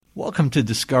Welcome to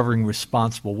Discovering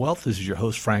Responsible Wealth. This is your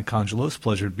host, Frank Congelos.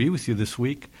 Pleasure to be with you this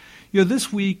week.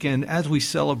 This week, and as we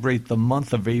celebrate the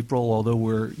month of April,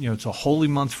 although it's a holy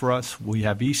month for us, we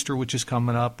have Easter, which is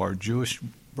coming up. Our Jewish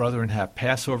brethren have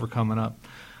Passover coming up.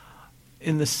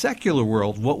 In the secular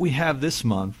world, what we have this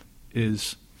month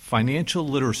is Financial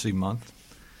Literacy Month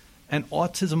and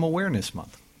Autism Awareness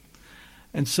Month.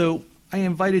 And so I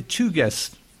invited two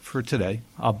guests for today,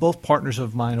 both partners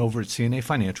of mine over at CNA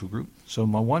Financial Group. So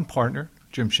my one partner,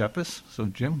 Jim Shepis. So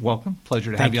Jim, welcome.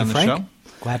 Pleasure to have you on the Frank. show.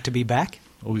 Glad to be back.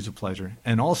 Always a pleasure.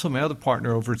 And also my other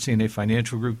partner over at CNA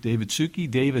Financial Group, David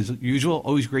Suki. Dave, as usual,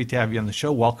 always great to have you on the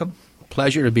show. Welcome.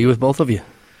 Pleasure to be with both of you.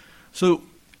 So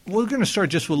we're going to start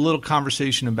just with a little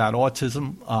conversation about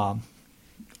autism.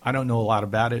 I don't know a lot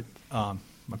about it.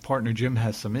 My partner, Jim,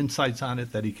 has some insights on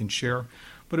it that he can share.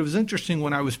 But it was interesting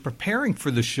when I was preparing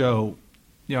for the show.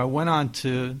 I went on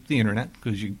to the internet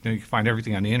because you can find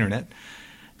everything on the internet.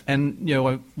 And,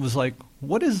 I was like,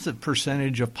 what is the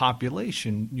percentage of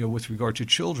population, with regard to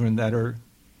children that are,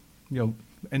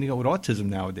 ending up with autism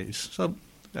nowadays? So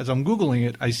as I'm Googling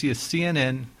it, I see a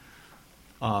CNN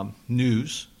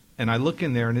news, and I look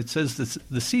in there, and it says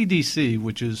the CDC,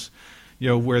 which is,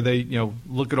 where they,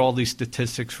 look at all these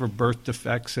statistics for birth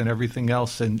defects and everything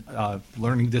else and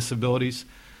learning disabilities.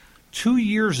 2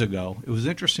 years ago, it was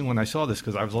interesting when I saw this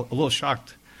because I was a little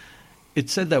shocked. It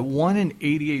said that 1 in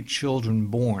 88 children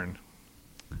born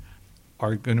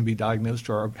are going to be diagnosed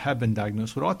or have been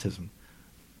diagnosed with autism.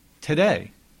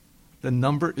 Today, the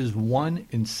number is 1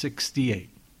 in 68.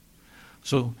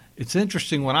 So it's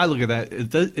interesting when I look at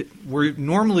that. Where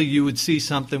normally you would see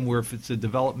something where if it's a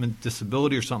development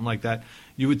disability or something like that,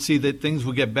 you would see that things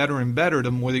would get better and better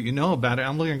the more that you know about it.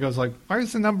 I'm looking and goes like, why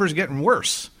is the numbers getting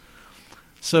worse?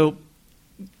 So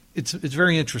it's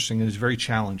very interesting and it's very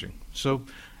challenging. So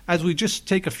as we just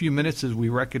take a few minutes as we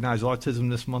recognize autism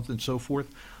this month and so forth,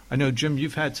 I know, Jim,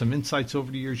 you've had some insights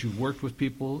over the years. You've worked with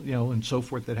people, and so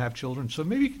forth that have children. So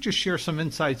maybe you could just share some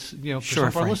insights, for some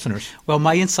of our listeners. Well,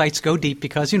 my insights go deep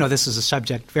because, this is a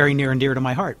subject very near and dear to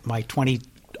my heart. My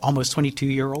almost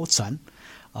 22-year-old son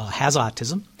has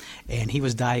autism, and he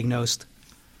was diagnosed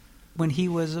when he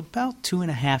was about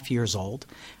 2.5 years old.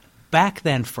 Back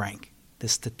then, Frank, the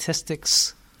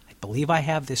statistics, I believe I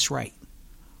have this right,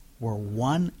 were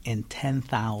 1 in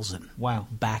 10,000. Wow.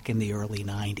 Back in the early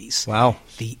 90s. Wow.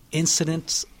 The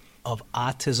incidents of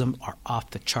autism are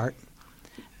off the chart.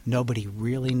 Nobody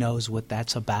really knows what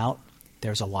that's about.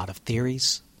 There's a lot of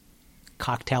theories.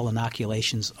 Cocktail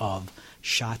inoculations of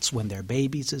shots when they're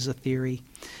babies is a theory.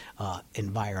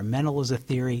 Environmental is a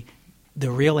theory. The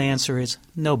real answer is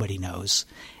nobody knows.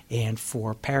 And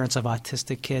for parents of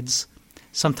autistic kids,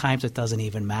 sometimes it doesn't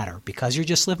even matter because you're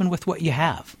just living with what you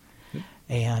have.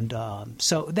 And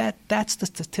so that's the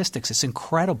statistics. It's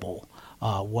incredible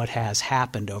what has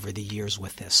happened over the years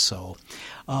with this. So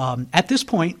at this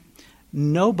point,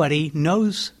 nobody's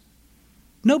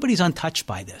untouched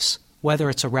by this, whether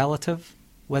it's a relative,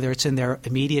 whether it's in their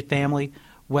immediate family,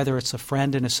 whether it's a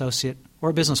friend, an associate, or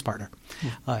a business partner.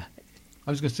 I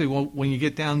was going to say, well, when you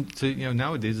get down to,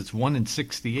 nowadays it's 1 in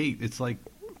 68. It's like,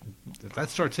 that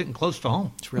starts hitting close to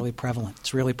home. It's really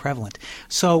prevalent.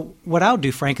 So what I'll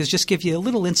do, Frank, is just give you a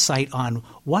little insight on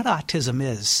what autism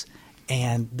is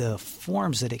and the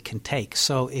forms that it can take.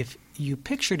 So if you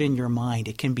pictured in your mind,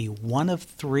 it can be one of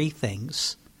three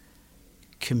things: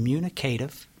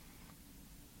 communicative,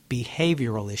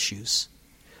 behavioral issues,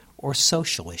 or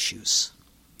social issues.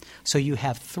 So you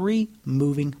have three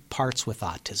moving parts with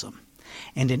autism.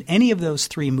 And in any of those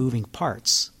three moving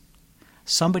parts,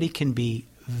 somebody can be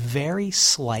very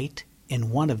slight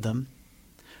in one of them,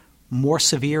 more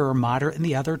severe or moderate in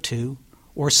the other two,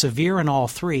 or severe in all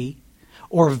three,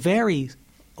 or very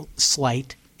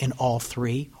slight in all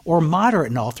three, or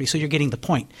moderate in all three. So you're getting the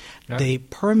point. Yeah. The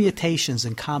permutations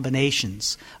and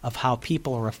combinations of how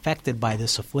people are affected by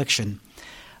this affliction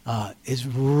is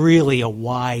really a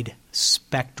wide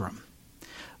spectrum.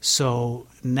 So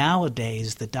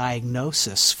nowadays, the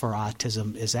diagnosis for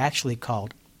autism is actually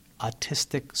called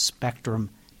autistic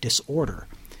spectrum disorder.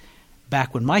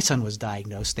 Back when my son was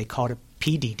diagnosed, they called it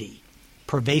PDD,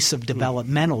 pervasive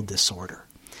developmental disorder.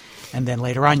 And then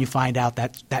later on you find out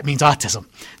that that means autism.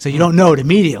 So you don't know it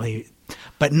immediately.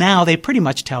 But now they pretty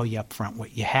much tell you up front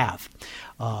what you have.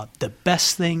 The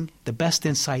best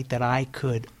insight that I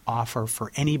could offer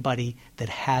for anybody that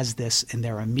has this in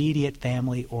their immediate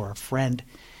family or a friend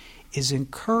is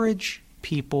encourage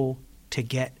people to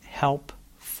get help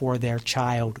for their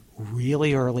child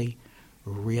really early,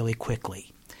 really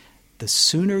quickly. The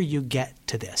sooner you get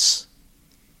to this,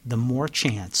 the more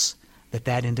chance that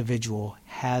that individual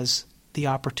has the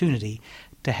opportunity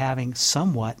to having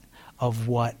somewhat of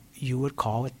what you would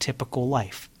call a typical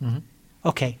life. Mm-hmm.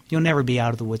 Okay, you'll never be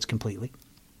out of the woods completely.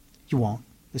 You won't.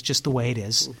 It's just the way it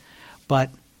is.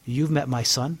 But you've met my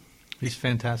son. He's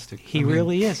fantastic. He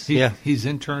really is. He's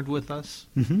interned with us.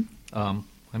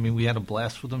 Mm-hmm. We had a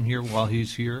blast with him here while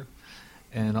he's here.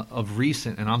 And of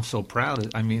recent, and I'm so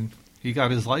proud, he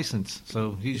got his license.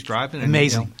 So he's driving. And,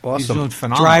 amazing. He's Awesome. doing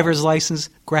phenomenal. Driver's license,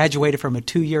 graduated from a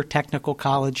 2-year technical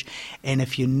college. And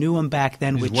if you knew him back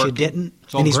then, He's which you working. didn't,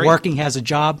 It's all and he's great. working, has a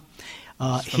job.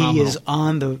 It's He's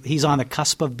phenomenal. on the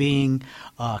cusp of being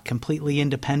completely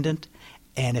independent.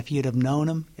 And if you'd have known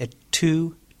him at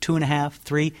 2, 2.5,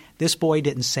 3, this boy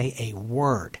didn't say a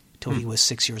word till he was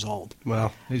 6 years old.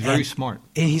 Wow. He's very smart.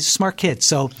 And he's a smart kid.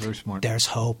 So Very smart. there's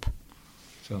hope.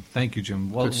 So thank you,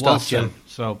 Jim. Well, Good stuff, well said. Jim.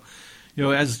 So,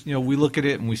 as we look at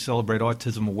it and we celebrate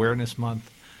Autism Awareness Month,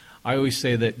 I always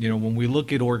say that when we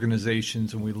look at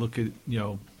organizations and we look at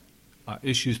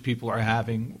issues people are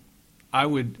having, I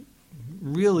would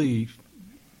really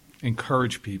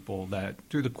encourage people that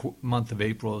through the month of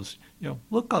April is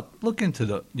look into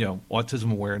the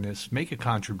autism awareness, make a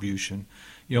contribution.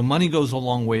 Money goes a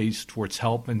long ways towards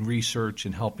help and research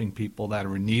and helping people that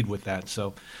are in need with that.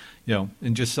 So,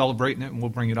 and just celebrating it, and we'll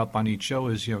bring it up on each show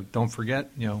is, don't forget,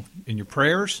 in your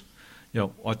prayers,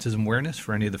 autism awareness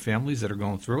for any of the families that are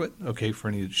going through it, okay, for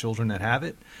any of the children that have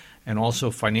it, and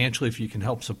also financially, if you can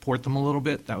help support them a little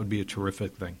bit, that would be a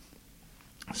terrific thing.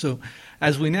 So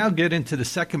as we now get into the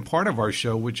second part of our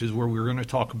show, which is where we're going to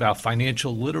talk about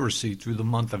financial literacy through the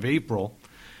month of April,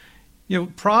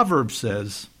 Proverbs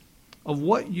says, of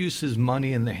what use is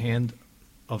money in the hand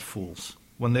of fools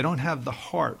when they don't have the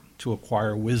heart to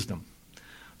acquire wisdom?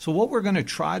 So what we're going to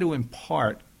try to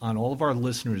impart on all of our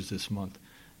listeners this month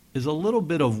is a little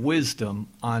bit of wisdom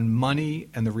on money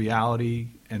and the reality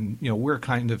and, where it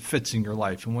kind of fits in your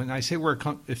life. And when I say where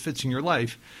it fits in your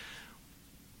life,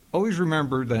 always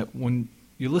remember that when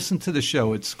you listen to the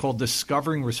show, it's called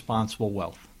Discovering Responsible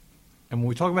Wealth. And when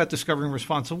we talk about discovering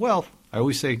responsible wealth, I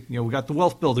always say, we got the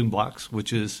wealth building blocks,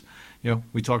 which is,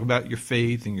 we talk about your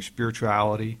faith and your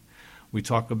spirituality. We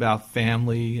talk about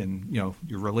family and,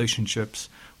 your relationships.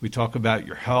 We talk about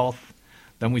your health.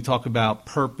 Then we talk about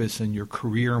purpose and your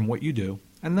career and what you do.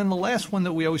 And then the last one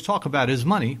that we always talk about is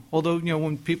money. Although,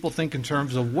 when people think in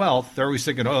terms of wealth, they're always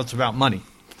thinking, it's about money.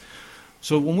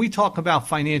 So when we talk about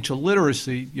financial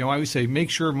literacy, I always say make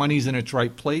sure money's in its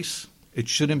right place. It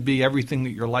shouldn't be everything that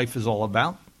your life is all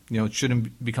about. It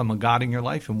shouldn't become a god in your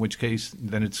life, in which case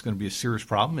then it's going to be a serious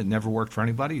problem. It never worked for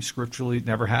anybody. Scripturally, it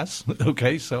never has.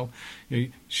 Okay, so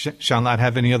you shall not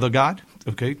have any other god.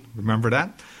 Okay, remember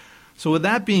that. So with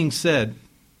that being said,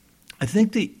 I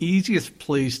think the easiest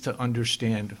place to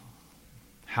understand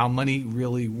how money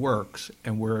really works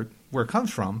and where it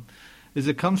comes from is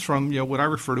it comes from what I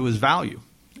refer to as value.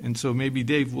 And so maybe,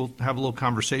 Dave, we'll have a little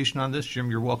conversation on this.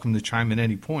 Jim, you're welcome to chime in at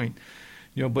any point.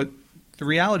 But the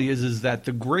reality is that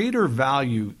the greater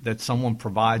value that someone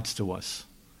provides to us,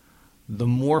 the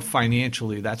more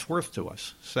financially that's worth to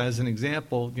us. So as an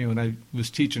example, and I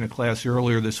was teaching a class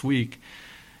earlier this week,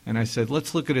 and I said,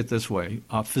 let's look at it this way.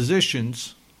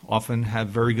 Physicians often have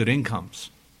very good incomes,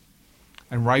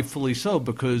 and rightfully so,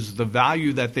 because the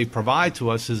value that they provide to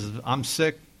us is I'm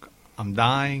sick, I'm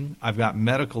dying, I've got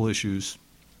medical issues,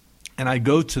 and I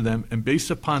go to them, and based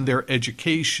upon their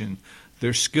education,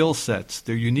 their skill sets,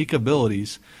 their unique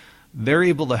abilities, they're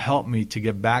able to help me to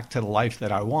get back to the life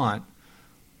that I want.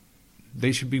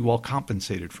 They should be well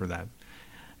compensated for that.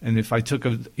 And if I took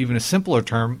even a simpler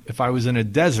term, if I was in a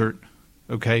desert,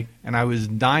 okay, and I was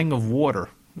dying of water,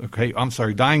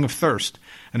 dying of thirst,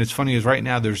 and it's funny is right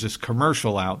now there's this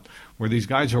commercial out where these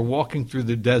guys are walking through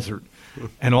the desert,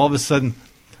 and all of a sudden,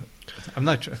 I'm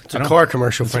not sure. It's a car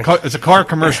commercial. It's a car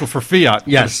commercial for Fiat.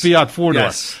 Yes. It's Fiat 4-door.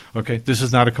 Yes. Okay, this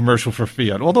is not a commercial for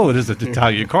Fiat, although it is an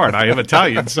Italian car, and I am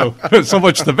Italian, so so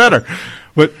much the better.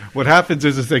 But what happens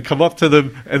is they come up to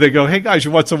them and they go, "Hey guys,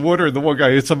 you want some water?" And the one guy,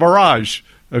 "It's a Mirage."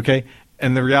 Okay,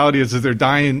 and the reality is that they're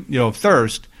dying, of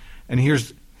thirst. And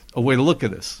here's a way to look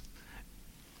at this: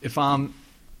 if I'm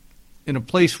in a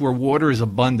place where water is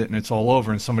abundant and it's all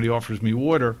over, and somebody offers me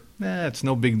water, it's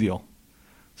no big deal.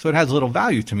 So it has little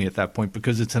value to me at that point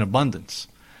because it's in abundance.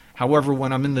 However,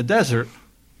 when I'm in the desert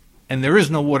and there is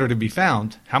no water to be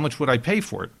found, how much would I pay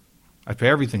for it? I'd pay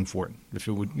everything for it if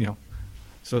it would,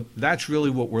 So that's really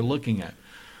what we're looking at.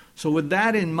 So with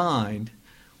that in mind,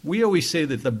 we always say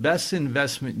that the best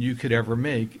investment you could ever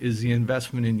make is the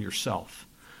investment in yourself.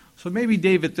 So maybe,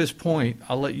 Dave, at this point,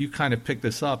 I'll let you kind of pick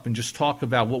this up and just talk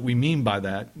about what we mean by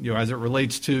that, as it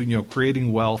relates to,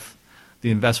 creating wealth,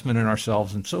 the investment in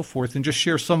ourselves and so forth, and just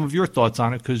share some of your thoughts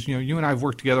on it, because you and I have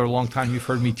worked together a long time. You've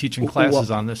heard me teaching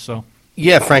classes on this, so.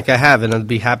 Yeah, Frank, I have, and I'd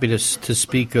be happy to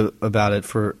speak about it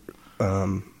for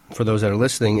those that are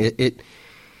listening.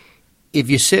 If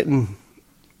you sit and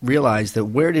realize that,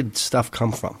 where did stuff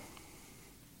come from?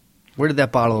 Where did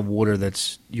that bottle of water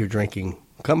that's you're drinking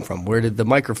come from? Where did the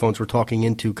microphones we're talking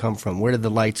into come from? Where did the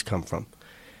lights come from?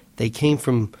 They came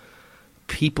from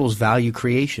people's value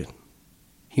creation.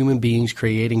 Human beings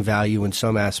creating value in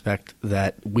some aspect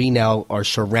that we now are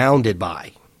surrounded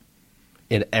by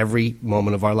in every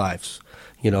moment of our lives.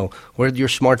 Where did your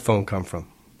smartphone come from?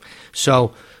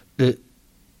 So the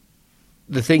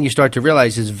thing you start to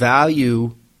realize is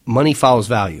value, money follows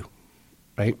value,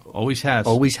 right? Always has.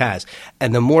 Always has.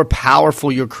 And the more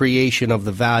powerful your creation of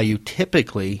the value,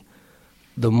 typically,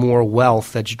 the more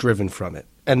wealth that's driven from it.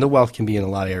 And the wealth can be in a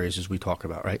lot of areas, as we talk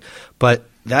about, right? But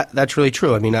that's really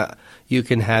true. I mean, you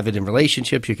can have it in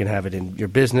relationships, you can have it in your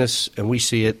business, and we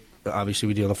see it. Obviously,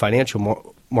 we deal in the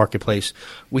financial marketplace.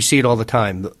 We see it all the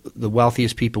time. The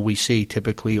wealthiest people we see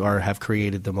typically have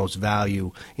created the most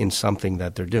value in something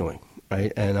that they're doing,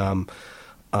 right? And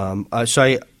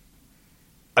so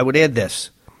I would add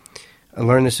this. I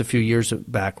learned this a few years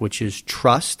back, which is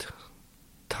trust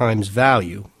times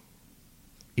value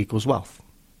equals wealth.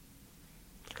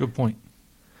 Good point.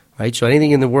 Right? So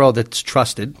anything in the world that's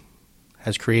trusted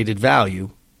has created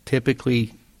value,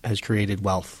 typically has created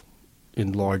wealth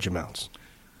in large amounts.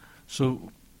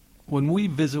 So when we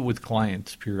visit with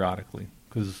clients periodically,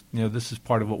 because this is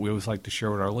part of what we always like to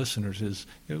share with our listeners, is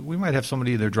we might have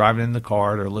somebody, they're driving in the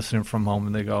car or listening from home,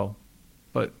 and they go,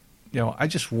 but I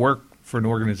just work for an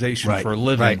organization for a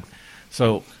living. Right.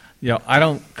 So I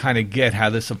don't kind of get how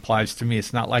this applies to me.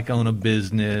 It's not like I own a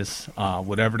business,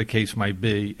 whatever the case might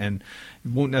be. And it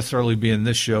won't necessarily be in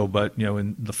this show, but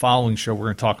in the following show, we're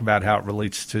going to talk about how it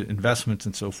relates to investments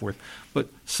and so forth. But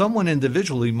someone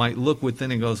individually might look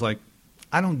within and goes like,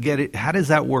 I don't get it. How does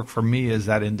that work for me as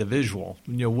that individual?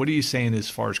 What are you saying as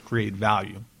far as create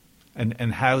value?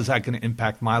 And how is that going to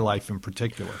impact my life in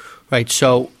particular? Right.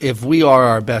 So if we are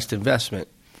our best investment,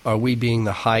 are we being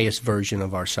the highest version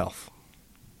of ourselves?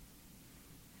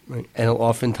 Right. And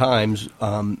oftentimes,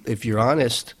 if you're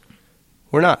honest,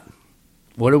 we're not.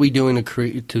 What are we doing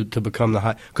to become the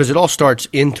high? Because it all starts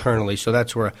internally. So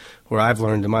that's where I've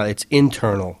learned it's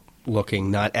internal looking,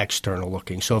 not external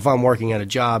looking. So if I'm working at a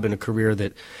job in a career,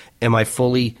 that am I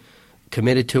fully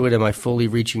committed to it? Am I fully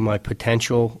reaching my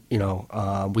potential?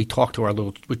 We talk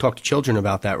to children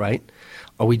about that, right?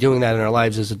 Are we doing that in our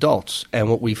lives as adults? And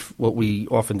what we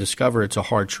often discover, it's a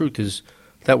hard truth, is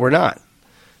that we're not.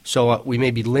 So we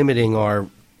may be limiting our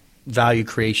value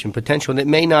creation potential, and it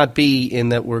may not be in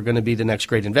that we're going to be the next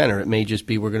great inventor. It may just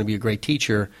be we're going to be a great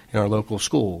teacher in our local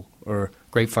school or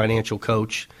great financial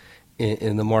coach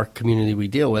in the community we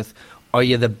deal with. Are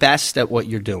you the best at what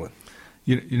you're doing?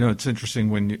 It's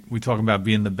interesting when we talk about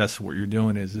being the best at what you're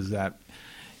doing is that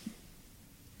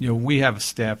we have a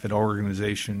staff at our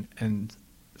organization, and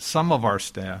some of our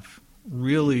staff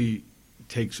really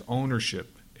takes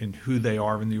ownership in who they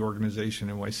are in the organization.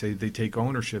 And when I say they take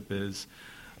ownership is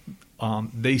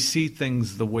they see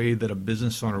things the way that a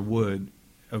business owner would,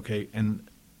 okay, and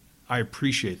I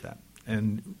appreciate that.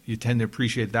 And you tend to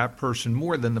appreciate that person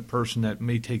more than the person that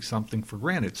may take something for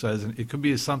granted. So it could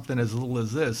be something as little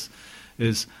as this,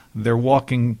 is they're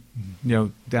walking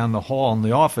down the hall in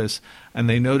the office, and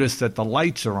they notice that the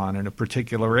lights are on in a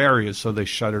particular area, so they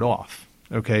shut it off,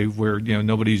 okay, where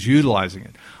nobody's utilizing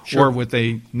it. Sure. Or what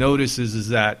they notice is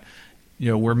that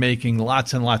we're making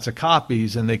lots and lots of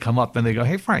copies, and they come up and they go,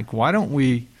 hey, Frank, why don't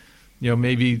we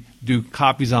maybe do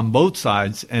copies on both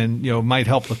sides, and it might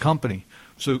help the company.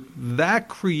 So that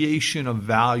creation of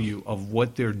value of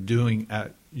what they're doing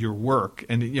at your work,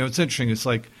 and it's interesting. It's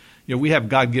like we have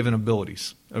God-given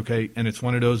abilities, okay, and it's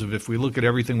one of those of if we look at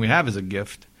everything we have as a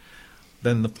gift,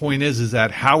 then the point is that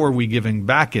how are we giving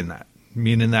back in that?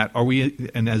 Meaning that are we,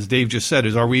 and as Dave just said,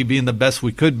 are we being the best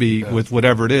we could be with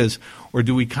whatever it is, or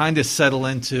do we kind of settle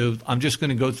into I'm just going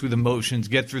to go through the motions,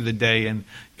 get through the day and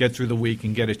get through the week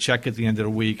and get a check at the end of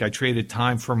the week. I traded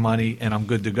time for money and I'm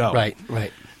good to go. Right.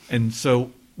 And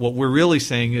so what we're really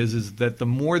saying is that the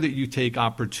more that you take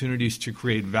opportunities to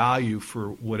create value for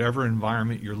whatever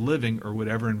environment you're living or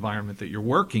whatever environment that you're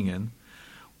working in,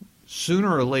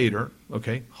 sooner or later,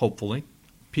 okay, hopefully,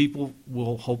 people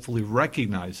will hopefully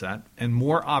recognize that, and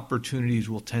more opportunities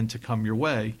will tend to come your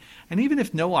way. And even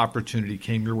if no opportunity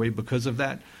came your way because of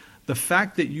that, the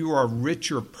fact that you are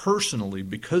richer personally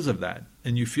because of that,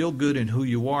 and you feel good in who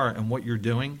you are and what you're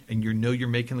doing, and you're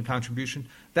making the contribution,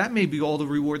 that may be all the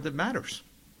reward that matters.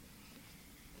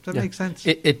 Does that make sense?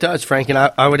 It does, Frank, and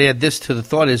I would add this to the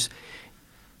thought is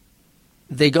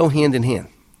they go hand in hand.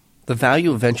 The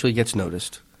value eventually gets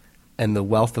noticed, and the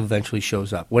wealth eventually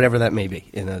shows up, whatever that may be,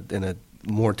 in a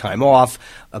more time off,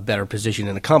 a better position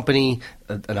in a company,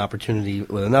 an opportunity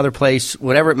with another place,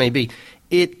 whatever it may be.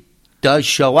 It does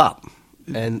show up,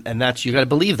 and that's you got to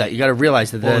believe that. You got to realize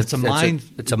that It's a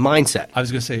mindset. I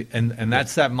was going to say, and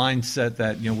that's that mindset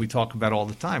that we talk about all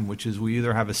the time, which is we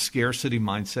either have a scarcity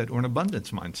mindset or an abundance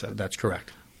mindset. That's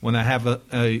correct. When I have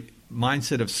a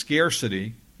mindset of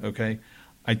scarcity, okay,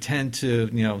 I tend to,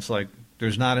 it's like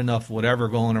there's not enough whatever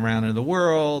going around in the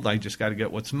world. I just got to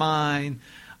get what's mine.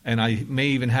 And I may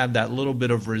even have that little bit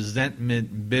of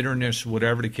resentment, bitterness,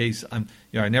 whatever the case. I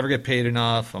never get paid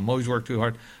enough. I'm always work too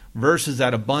hard. Versus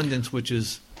that abundance, which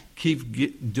is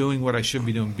doing what I should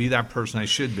be doing, be that person I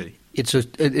should be.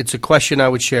 It's a question I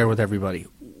would share with everybody,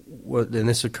 and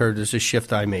this is a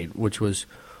shift I made, which was,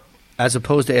 as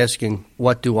opposed to asking,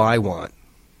 what do I want?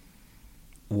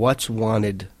 What's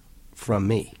wanted from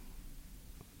me?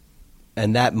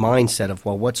 And that mindset of,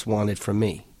 well, what's wanted from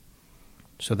me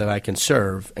so that I can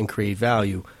serve and create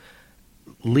value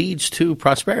leads to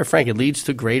prosperity. Frank, it leads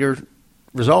to greater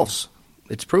results.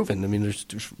 It's proven. I mean, there's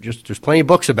plenty of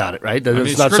books about it, right?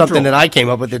 It's not something that I came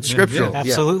up with. It's scriptural.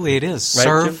 Absolutely, it is. Right,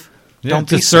 Serve. Don't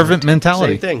be servant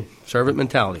mentality. Same thing. Servant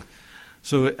mentality.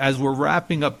 So as we're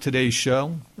wrapping up today's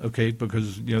show, okay,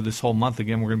 because this whole month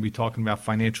again we're going to be talking about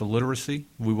financial literacy.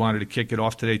 We wanted to kick it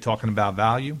off today talking about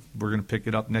value. We're going to pick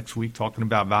it up next week talking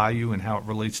about value and how it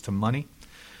relates to money.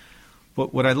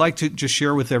 But what I'd like to just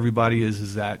share with everybody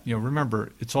is that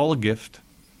remember, it's all a gift.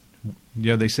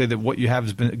 They say that what you have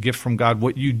has been a gift from God.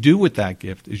 What you do with that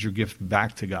gift is your gift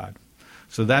back to God.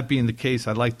 So that being the case,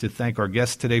 I'd like to thank our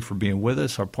guest today for being with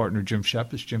us, our partner Jim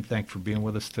Shepis. Jim, thanks for being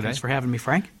with us today. Thanks for having me,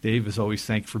 Frank. Dave, as always,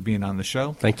 thank you for being on the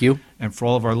show. Thank you. And for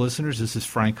all of our listeners, this is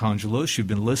Frank Angelos. You've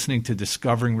been listening to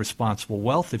Discovering Responsible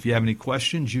Wealth. If you have any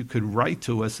questions, you could write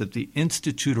to us at the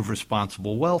Institute of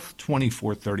Responsible Wealth,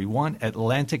 2431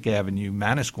 Atlantic Avenue,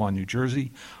 Manasquan, New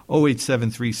Jersey,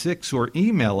 08736, or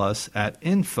email us at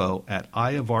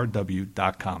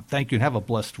info@iofrw.com. Thank you and have a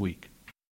blessed week.